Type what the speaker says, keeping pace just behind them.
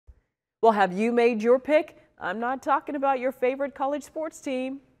Well, have you made your pick? I'm not talking about your favorite college sports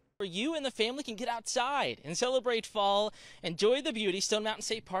team. Where you and the family can get outside and celebrate fall, enjoy the beauty. Stone Mountain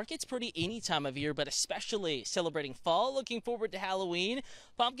State Park, it's pretty any time of year, but especially celebrating fall. Looking forward to Halloween.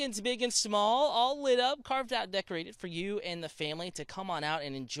 Pumpkins big and small, all lit up, carved out, decorated for you and the family to come on out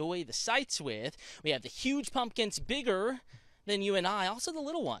and enjoy the sights with. We have the huge pumpkins, bigger than you and I. Also the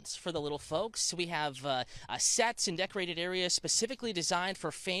little ones for the little folks. We have sets and decorated areas specifically designed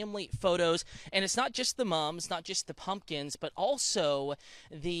for family photos. And it's not just the mums, not just the pumpkins, but also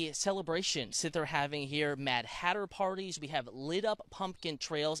the celebrations that they're having here. Mad Hatter parties. We have lit up pumpkin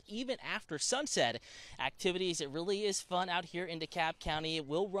trails even after sunset activities. It really is fun out here in DeKalb County. It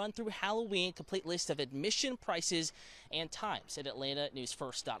will run through Halloween. Complete list of admission prices and times at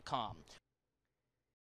AtlantaNewsFirst.com.